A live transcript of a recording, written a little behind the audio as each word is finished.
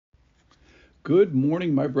Good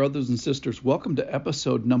morning, my brothers and sisters. Welcome to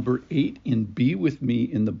episode number 8 in Be With Me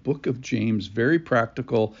in the book of James. Very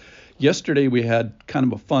practical. Yesterday we had kind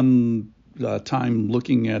of a fun time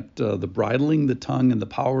looking at the bridling the tongue and the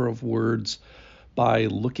power of words by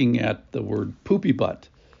looking at the word poopy butt.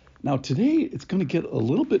 Now today it's going to get a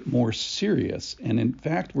little bit more serious, and in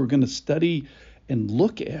fact we're going to study and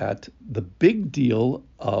look at the big deal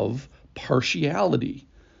of partiality.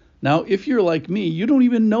 Now, if you're like me, you don't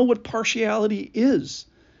even know what partiality is.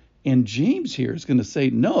 And James here is going to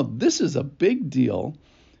say, no, this is a big deal.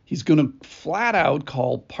 He's going to flat out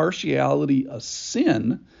call partiality a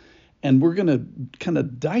sin. And we're going to kind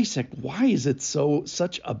of dissect why is it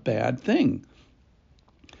such a bad thing.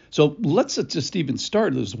 So let's just even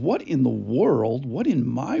start this. What in the world, what in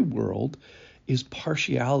my world is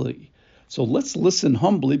partiality? So let's listen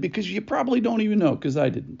humbly because you probably don't even know because I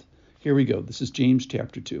didn't. Here we go. This is James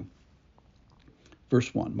chapter 2.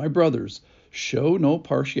 Verse 1. My brothers, show no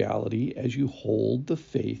partiality as you hold the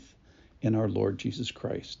faith in our Lord Jesus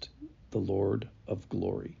Christ, the Lord of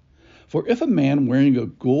glory. For if a man wearing a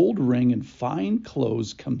gold ring and fine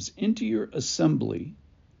clothes comes into your assembly,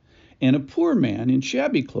 and a poor man in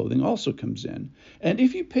shabby clothing also comes in, and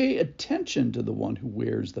if you pay attention to the one who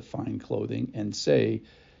wears the fine clothing and say,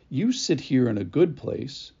 you sit here in a good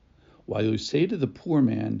place, while you say to the poor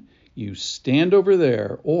man, you stand over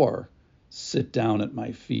there, or sit down at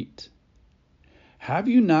my feet. Have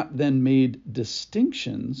you not then made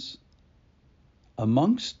distinctions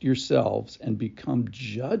amongst yourselves and become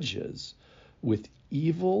judges with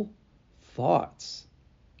evil thoughts?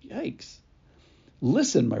 Yikes.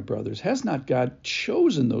 Listen, my brothers, has not God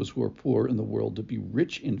chosen those who are poor in the world to be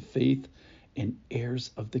rich in faith and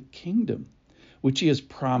heirs of the kingdom, which he has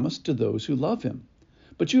promised to those who love him?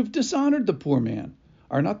 But you have dishonored the poor man.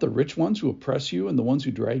 Are not the rich ones who oppress you and the ones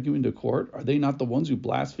who drag you into court? Are they not the ones who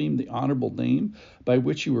blaspheme the honorable name by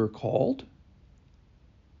which you were called?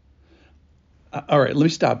 All right, let me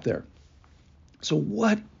stop there. So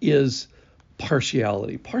what is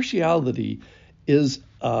partiality? Partiality is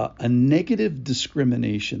a negative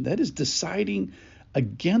discrimination. That is deciding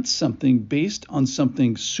against something based on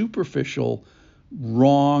something superficial,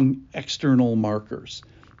 wrong external markers.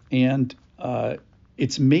 And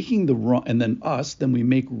it's making the wrong, and then we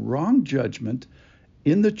make wrong judgment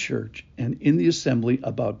in the church and in the assembly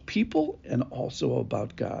about people and also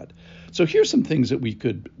about God. So here's some things that we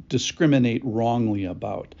could discriminate wrongly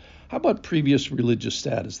about. How about previous religious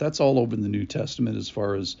status? That's all over in the New Testament as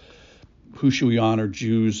far as who should we honor,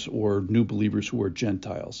 Jews or new believers who are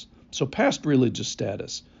Gentiles. So past religious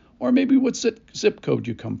status, or maybe what zip code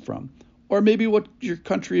you come from, or maybe what your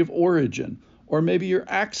country of origin, or maybe your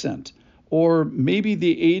accent, or maybe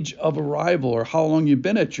the age of arrival, or how long you've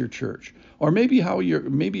been at your church, or maybe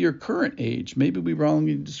your current age. Maybe we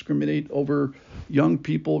wrongly discriminate over young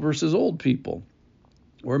people versus old people,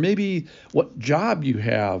 or maybe what job you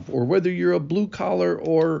have, or whether you're a blue collar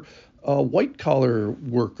or a white collar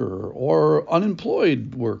worker or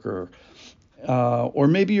unemployed worker, or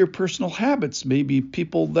maybe your personal habits. Maybe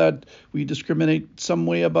people that we discriminate some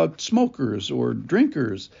way about smokers or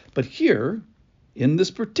drinkers. But here, in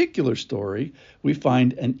this particular story, we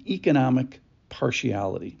find an economic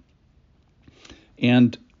partiality.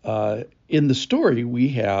 And in the story, we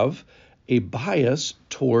have a bias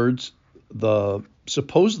towards the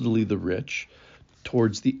supposedly the rich,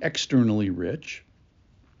 towards the externally rich.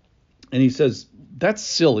 And he says, that's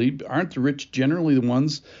silly. Aren't the rich generally the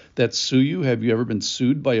ones that sue you? Have you ever been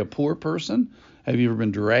sued by a poor person? Have you ever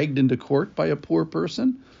been dragged into court by a poor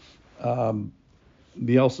person?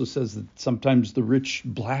 He also says that sometimes the rich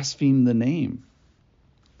blaspheme the name.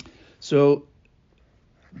 So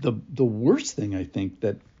the worst thing I think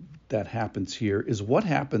that happens here is what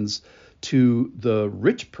happens to the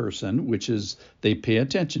rich person, which is they pay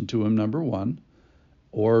attention to him, number one,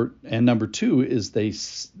 and number two is they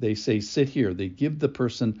say sit here. They give the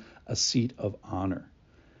person a seat of honor.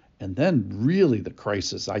 And then really the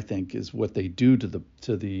crisis, I think, is what they do to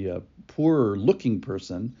the poorer looking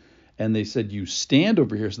person. And they said, you stand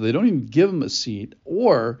over here. So they don't even give him a seat.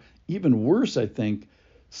 Or even worse, I think,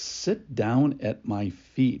 sit down at my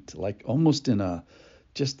feet, like almost in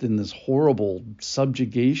this horrible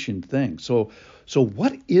subjugation thing. So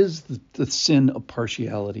what is the sin of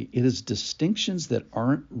partiality? It is distinctions that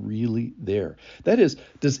aren't really there. That is,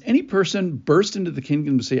 does any person burst into the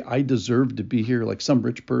kingdom and say, I deserve to be here, like some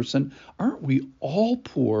rich person? Aren't we all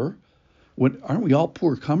poor? Aren't we all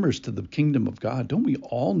poor comers to the kingdom of God? Don't we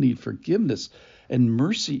all need forgiveness and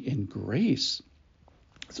mercy and grace?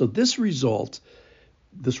 So this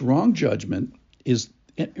wrong judgment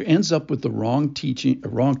ends up with the wrong teaching,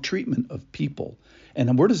 wrong treatment of people.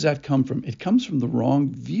 And where does that come from? It comes from the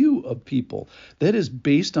wrong view of people. That is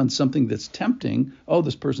based on something that's tempting. Oh,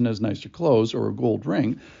 this person has nicer clothes or a gold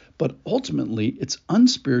ring. But ultimately, it's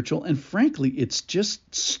unspiritual, and frankly, it's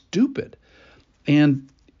just stupid. And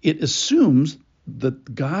it assumes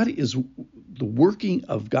that God is the working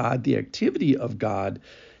of God, the activity of God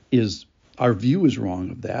is, our view is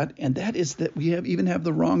wrong of that, and that is that we even have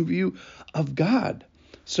the wrong view of God.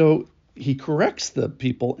 So he corrects the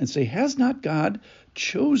people and say, has not God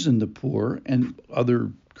chosen the poor and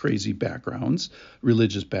other crazy backgrounds,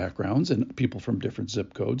 religious backgrounds, and people from different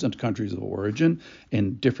zip codes and countries of origin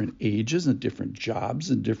and different ages and different jobs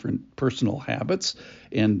and different personal habits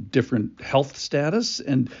and different health status?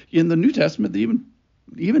 And in the New Testament,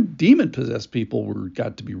 even demon-possessed people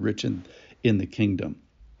got to be rich in the kingdom.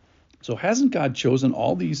 So hasn't God chosen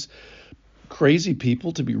all these crazy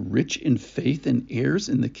people to be rich in faith and heirs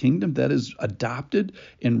in the kingdom that is adopted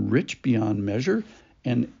and rich beyond measure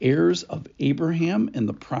and heirs of Abraham and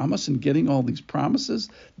the promise and getting all these promises?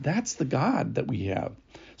 That's the God that we have.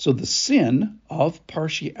 So the sin of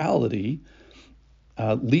partiality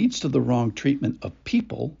leads to the wrong treatment of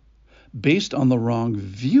people based on the wrong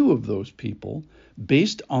view of those people,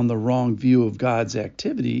 based on the wrong view of God's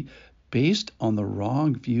activity, based on the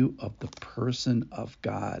wrong view of the person of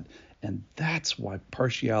God. And that's why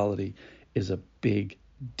partiality is a big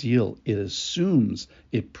deal. It assumes,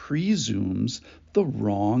 it presumes the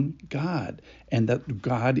wrong God, and that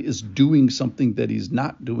God is doing something that he's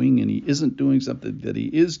not doing, and he isn't doing something that he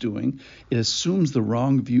is doing. It assumes the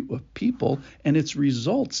wrong view of people, and it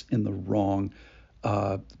results in the wrong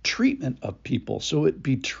treatment of people. So it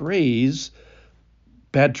betrays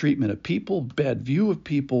bad treatment of people, bad view of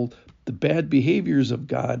people, the bad behaviors of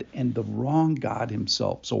God, and the wrong God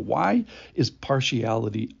himself. So why is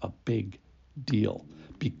partiality a big deal?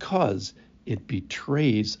 Because it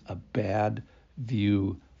betrays a bad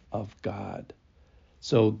view of God.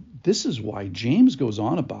 So this is why James goes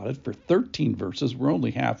on about it for 13 verses. We're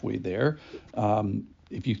only halfway there.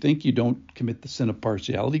 If you think you don't commit the sin of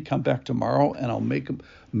partiality, come back tomorrow and I'll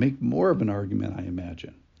make more of an argument, I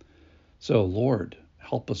imagine. So Lord,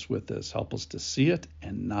 help us with this. Help us to see it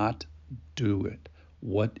and not do it.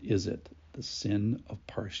 What is it? The sin of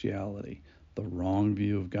partiality, the wrong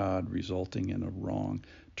view of God resulting in a wrong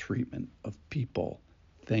treatment of people.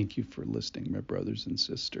 Thank you for listening, my brothers and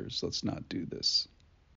sisters. Let's not do this.